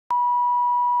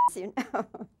you know.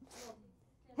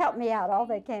 Help me out all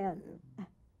they can.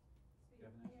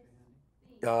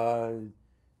 You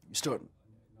start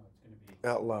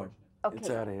out loud. Okay. It's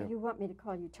out of here. You want me to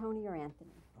call you Tony or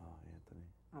Anthony? Oh, Anthony.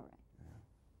 All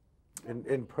right.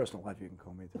 Yeah. In personal life, you can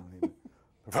call me Tony. But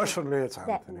professionally, it's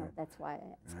Anthony. No, that's why I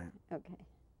asked. Right.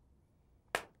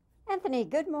 Okay. Anthony,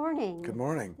 good morning. Good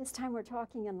morning. This time we're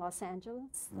talking in Los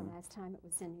Angeles. The last time it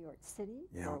was in New York City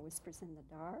for Whispers in the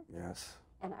Dark. Yes.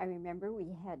 And I remember we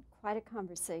had quite a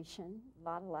conversation, a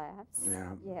lot of laughs.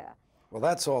 Yeah. Yeah. Well,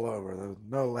 that's all over. There's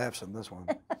no laughs in this one.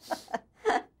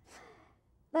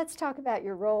 Let's talk about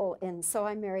your role in So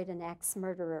I Married an Axe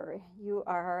Murderer. You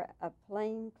are a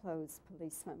plainclothes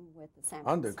policeman with the San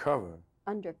Francisco. Undercover.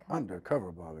 Undercover.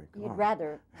 Undercover, Bobbie. Come You'd on.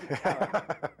 rather be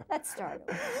Let's start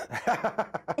over.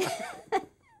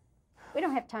 We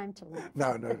don't have time to leave.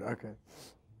 No, okay.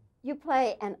 You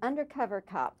play an undercover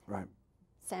cop. Right.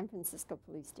 San Francisco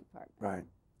Police Department. Right.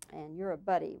 And you're a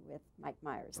buddy with Mike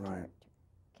Myers' Right. character.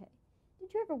 Okay.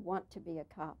 Did you ever want to be a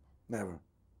cop? Never.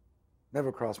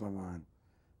 Never crossed my mind.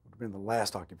 It would have been the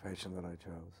last occupation that I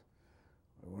chose.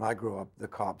 When I grew up, the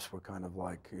cops were kind of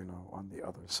like, you know, on the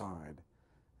other side.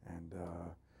 And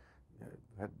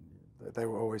they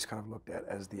were always kind of looked at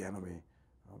as the enemy.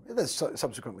 That's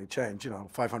subsequently changed, you know,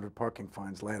 500 parking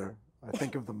fines later. I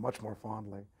think of them much more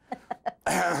fondly.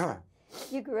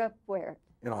 You grew up where?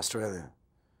 In Australia.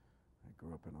 I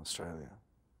grew up in Australia.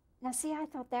 Now, see, I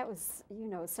thought that was, you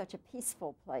know, such a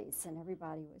peaceful place, and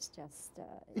everybody was just...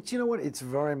 You know what? It's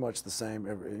very much the same,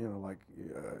 you know, like,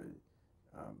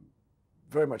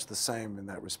 very much the same in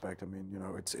that respect. I mean, you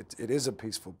know, it is a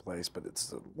peaceful place, but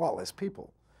it's a lot less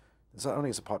people. It's not only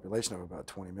as a population of about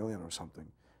 20 million or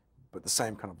something, but the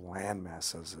same kind of land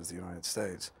mass as the United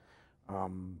States.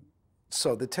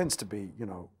 So there tends to be, you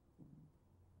know,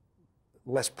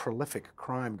 less prolific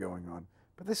crime going on,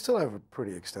 but they still have a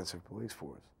pretty extensive police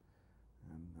force.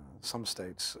 And some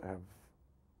states have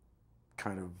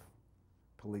kind of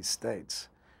police states,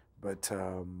 but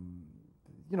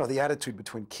you know, the attitude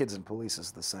between kids and police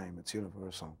is the same. It's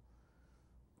universal.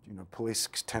 You know, police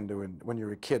tend to, when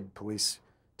you're a kid, police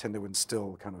tend to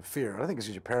instill kind of fear. I think it's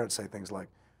because your parents say things like,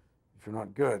 if you're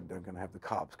not good, they're going to have the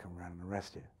cops come around and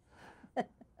arrest you.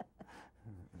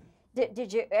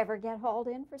 Did you ever get hauled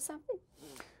in for something?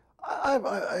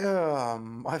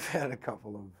 I've had a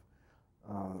couple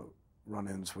of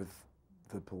run-ins with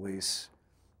the police,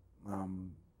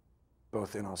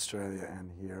 both in Australia and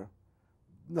here.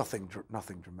 Nothing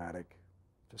dramatic,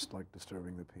 just like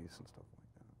disturbing the peace and stuff like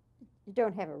that. You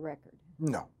don't have a record?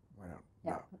 No, I don't.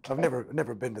 No. Okay. I've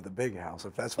never been to the big house,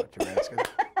 if that's what you're asking.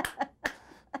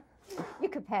 You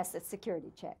could pass the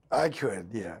security check. I could,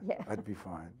 yeah. I'd be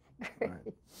fine. Great.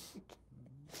 Right.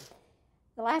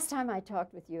 The last time I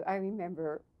talked with you, I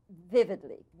remember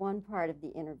vividly one part of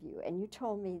the interview, and you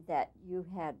told me that you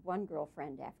had one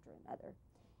girlfriend after another.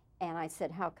 And I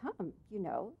said, how come? You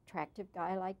know, attractive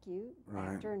guy like you,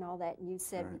 actor and all that. And you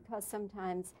said, because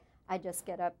sometimes I just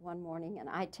get up one morning and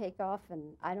I take off and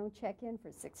I don't check in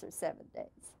for 6 or 7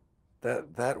 days.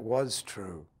 That was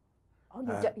true. Oh,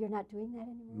 you're not doing that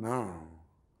anymore? No.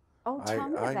 Oh, tell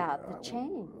me about the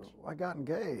change. I got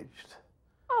engaged.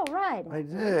 Oh, right. I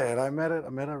did. I met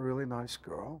a really nice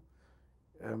girl,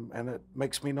 and it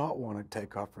makes me not want to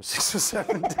take off for 6 or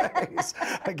 7 days.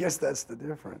 I guess that's the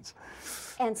difference.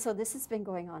 And so this has been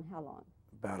going on how long?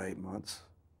 About 8 months.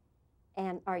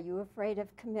 And are you afraid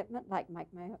of commitment like Mike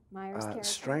Myers' character?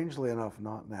 Strangely enough,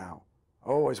 not now.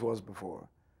 Always was before,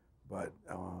 but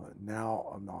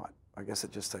now I'm not. I guess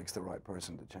it just takes the right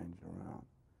person to change it around.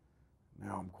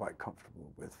 Now I'm quite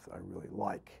comfortable with, I really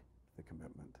like the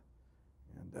commitment,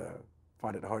 and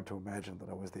find it hard to imagine that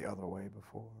I was the other way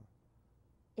before.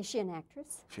 Is she an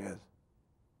actress? She is.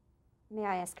 May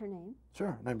I ask her name?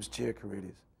 Sure. Her name is Gia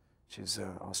Carides. She's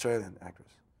an Australian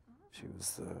actress. She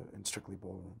was in Strictly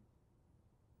Ballroom.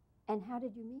 And how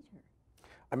did you meet her?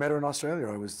 I met her in Australia.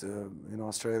 I was in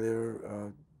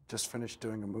Australia, just finished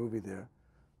doing a movie there.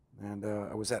 And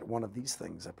I was at one of these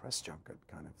things, a press junket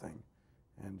kind of thing.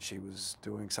 And she was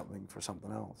doing something for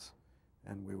something else.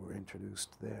 And we were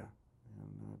introduced there.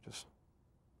 And just,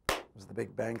 it was the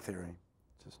Big Bang Theory.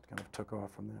 Just kind of took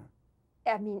off from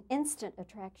there. I mean, instant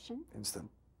attraction? Instant.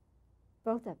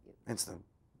 Both of you? Instant.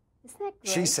 Isn't that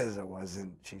great? She says it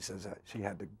wasn't. She says that she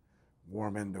had to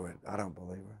warm into it. I don't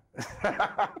believe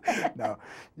her. No,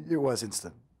 it was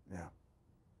instant, yeah.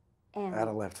 And out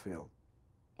of left field.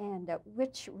 And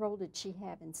which role did she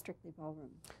have in Strictly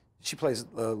Ballroom? She plays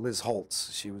Liz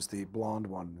Holtz. She was the blonde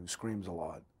one who screams a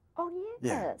lot. Oh,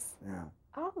 yes. Yeah.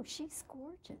 Oh, she's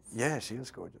gorgeous. Yeah, she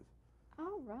is gorgeous.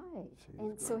 All right.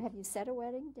 And so have you set a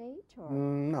wedding date? Or?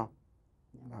 No.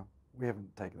 No. We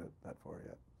haven't taken it that far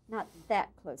yet. Not that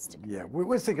close to Yeah, commitment.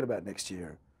 we're thinking about next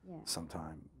year Yeah,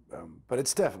 sometime, but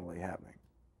it's definitely happening.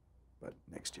 But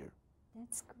next year.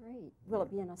 that's great. Will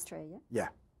it be in Australia? Yeah,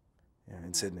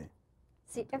 in Sydney.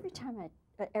 See, every time I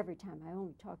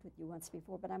only talked with you once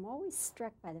before, but I'm always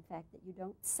struck by the fact that you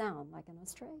don't sound like an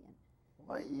Australian.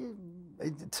 Well,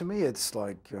 to me, it's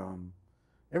like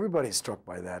everybody's struck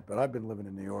by that, but I've been living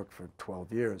in New York for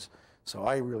 12 years, so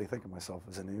I really think of myself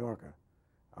as a New Yorker.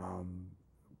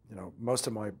 You know, most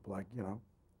of my,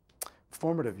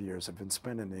 formative years have been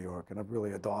spent in New York, and I've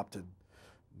really adopted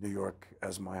New York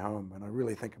as my home, and I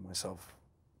really think of myself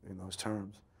in those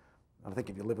terms. I think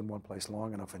if you live in one place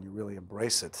long enough and you really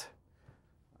embrace it,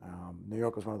 New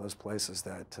York is one of those places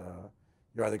that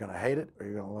you're either going to hate it or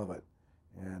you're going to love it.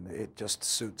 And it just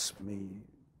suits me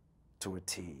to a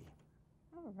T.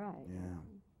 All right. Yeah.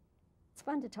 It's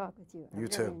fun to talk with you. I You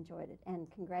really too. enjoyed it.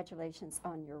 And congratulations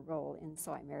on your role in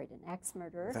So I Married an Axe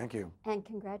Murderer. Thank you. And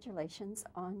congratulations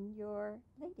on your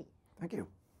lady. Thank you.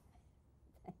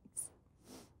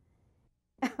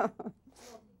 Thanks.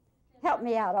 Help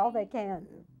me out all they can.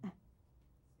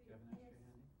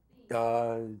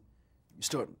 You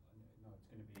start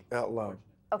out loud.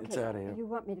 Okay. It's out of here. You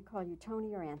want me to call you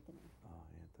Tony or Anthony? Oh,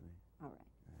 Anthony. All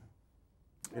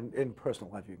right. In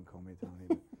personal life, you can call me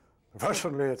Tony.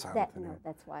 Professionally, it's Anthony. No,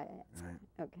 that's why I asked. Right.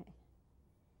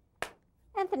 Okay.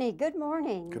 Anthony, good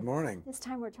morning. Good morning. This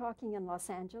time we're talking in Los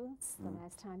Angeles. The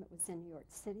last time it was in New York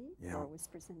City, Yeah. for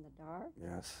Whispers in the Dark.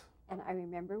 Yes. And I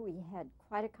remember we had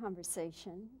quite a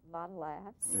conversation, a lot of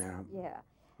laughs. Yeah. Yeah.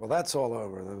 Well, that's all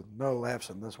over. There's no laughs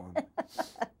in this one.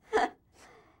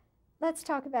 Let's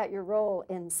talk about your role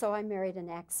in So I Married an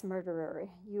Axe Murderer.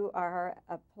 You are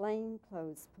a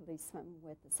plainclothes policeman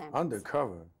with the San Francisco.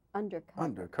 Undercover. Undercover.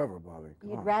 Undercover, Bobbie. Come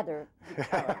You'd on. rather be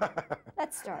covered.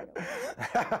 Let's start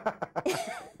over.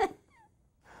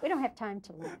 We don't have time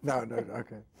to laugh. No,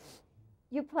 okay.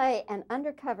 You play an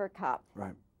undercover cop,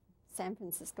 Right, San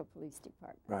Francisco Police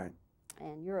Department, right.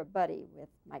 and you're a buddy with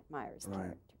Mike Myers' Right.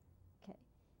 character. Okay.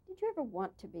 Did you ever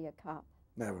want to be a cop?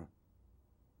 Never.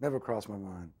 Never crossed my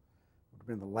mind. It would have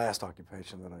been the last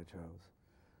occupation that I chose.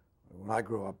 When I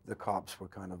grew up, the cops were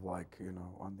kind of like,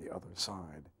 on the other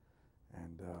side.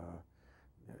 And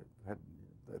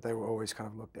they were always kind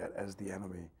of looked at as the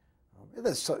enemy.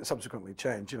 That's subsequently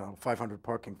changed, 500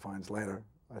 parking fines later.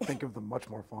 I think of them much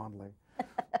more fondly.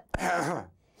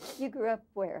 You grew up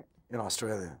where? In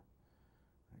Australia.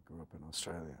 I grew up in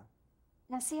Australia.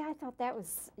 Now, see, I thought that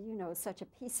was, such a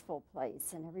peaceful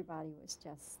place, and everybody was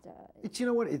just... You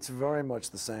know what? It's very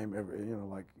much the same,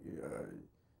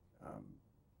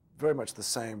 very much the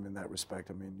same in that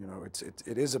respect. I mean,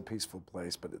 it is a peaceful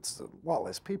place, but it's a lot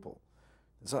less people.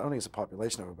 It's only a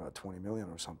population of about 20 million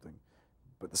or something,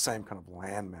 but the same kind of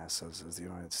land mass as the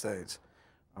United States.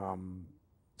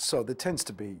 So there tends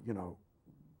to be,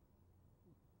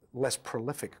 less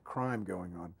prolific crime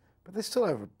going on, but they still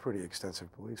have a pretty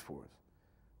extensive police force.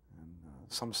 And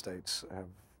some states have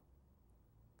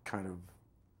kind of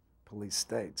police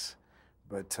states,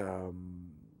 but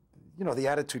the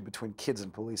attitude between kids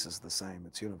and police is the same.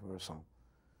 It's universal.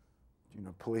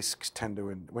 Police tend to,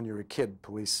 when you're a kid,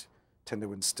 police tend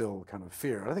to instill kind of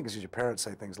fear. I think it's because your parents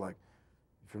say things like,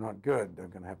 if you're not good, they're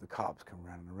going to have the cops come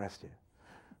around and arrest you.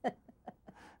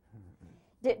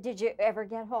 Did you ever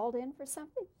get hauled in for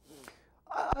something?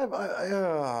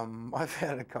 I've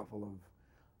had a couple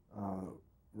of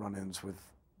run-ins with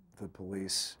the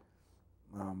police,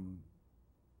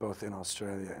 both in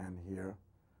Australia and here.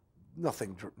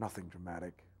 Nothing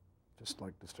dramatic, just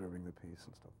like disturbing the peace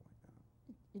and stuff like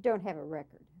that. You don't have a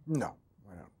record? No,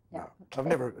 I don't. Yeah, No.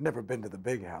 okay. I've never been to the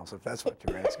big house, if that's what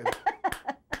you're asking.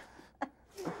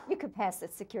 You could pass a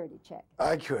security check.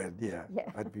 I could, yeah. Yeah.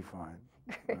 I'd be fine.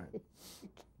 Great. Right.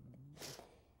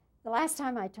 The last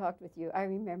time I talked with you, I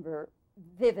remember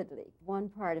vividly one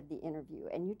part of the interview,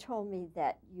 and you told me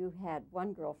that you had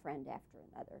one girlfriend after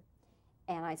another.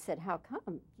 And I said, how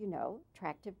come?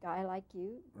 Attractive guy like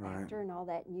you, Right. actor and all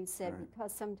that. And you said, Right.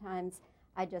 because sometimes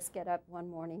I just get up one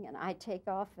morning and I take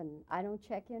off and I don't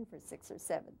check in for 6 or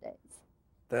 7 days.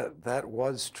 That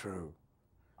was true.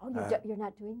 Oh, you're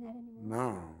not doing that anymore?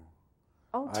 No.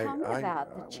 Oh, tell me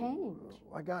about the change.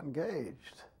 I got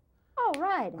engaged. Oh,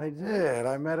 right. I did.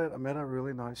 I met a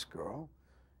really nice girl,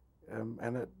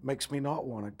 and it makes me not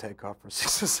want to take off for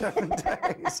 6 or 7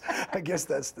 days. I guess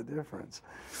that's the difference.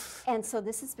 And so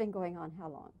this has been going on how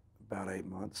long? About 8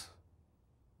 months.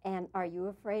 And are you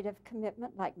afraid of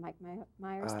commitment like Mike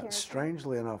Myers' character?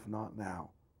 Strangely enough, not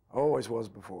now. I always was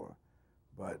before,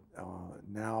 but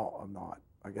now I'm not.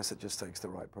 I guess it just takes the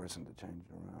right person to change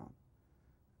it around.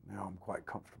 Now I'm quite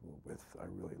comfortable with, I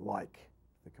really like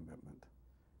the commitment.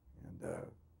 And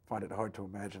find it hard to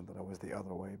imagine that I was the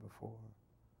other way before.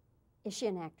 Is she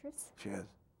an actress? She is.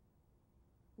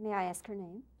 May I ask her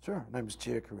name? Sure. Her name is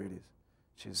Gia Carides.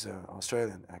 She's an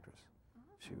Australian actress.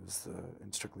 She was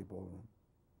in Strictly Ballroom.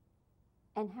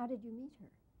 And how did you meet her?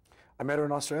 I met her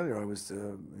in Australia. I was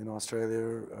in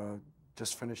Australia,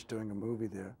 just finished doing a movie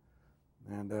there.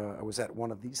 And I was at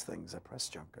one of these things, a press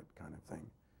junket kind of thing.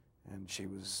 And she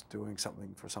was doing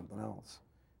something for something else.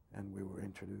 And we were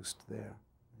introduced there.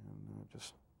 And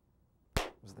just,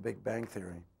 it was the Big Bang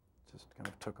Theory. Just kind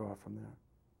of took off from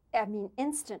there. I mean,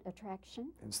 instant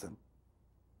attraction? Instant.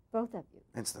 Both of you?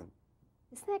 Instant.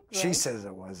 Isn't that great? She says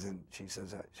it wasn't. She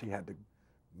says that she had to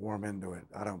warm into it.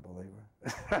 I don't believe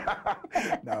her.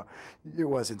 No, it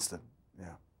was instant,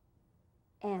 yeah.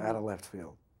 And, out of left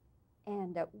field.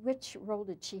 And which role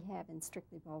did she have in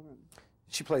Strictly Ballroom?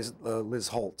 She plays Liz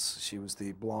Holtz. She was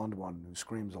the blonde one who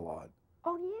screams a lot.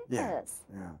 Oh, yes.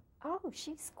 Yeah. Oh,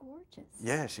 she's gorgeous.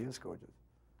 Yeah, she is gorgeous.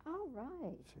 All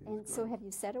right. She's And so have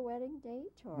you set a wedding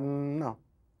date? Or? No.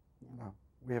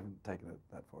 We haven't taken it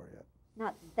that far yet.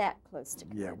 Not that close to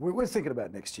Yeah, we're thinking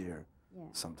about next year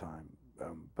sometime.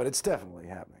 But it's definitely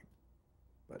happening.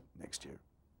 But next year.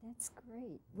 That's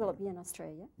great. Will it be in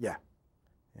Australia? Yeah.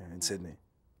 Yeah, in Sydney.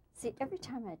 See, every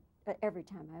time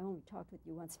I only talked with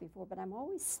you once before, but I'm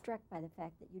always struck by the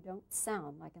fact that you don't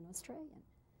sound like an Australian.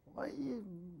 Well,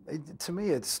 to me,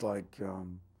 it's like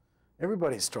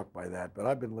everybody's struck by that, but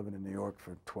I've been living in New York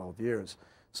for 12 years,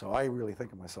 so I really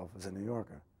think of myself as a New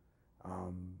Yorker.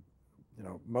 You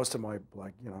know, most of my,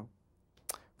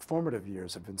 formative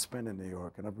years have been spent in New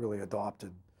York, and I've really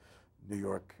adopted New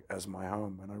York as my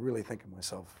home, and I really think of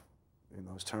myself in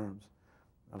those terms.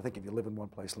 And I think if you live in one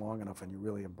place long enough and you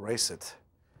really embrace it,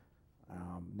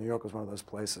 New York was one of those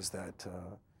places that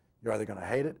you're either going to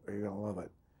hate it or you're going to love it.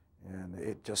 And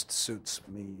it just suits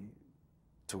me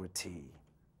to a T.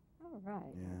 All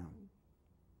right. Yeah.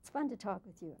 It's fun to talk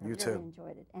with you. I You really too.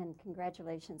 enjoyed it. And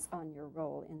congratulations on your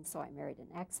role in So I Married an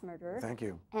Axe Murderer. Thank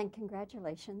you. And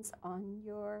congratulations on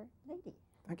your lady.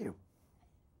 Thank you.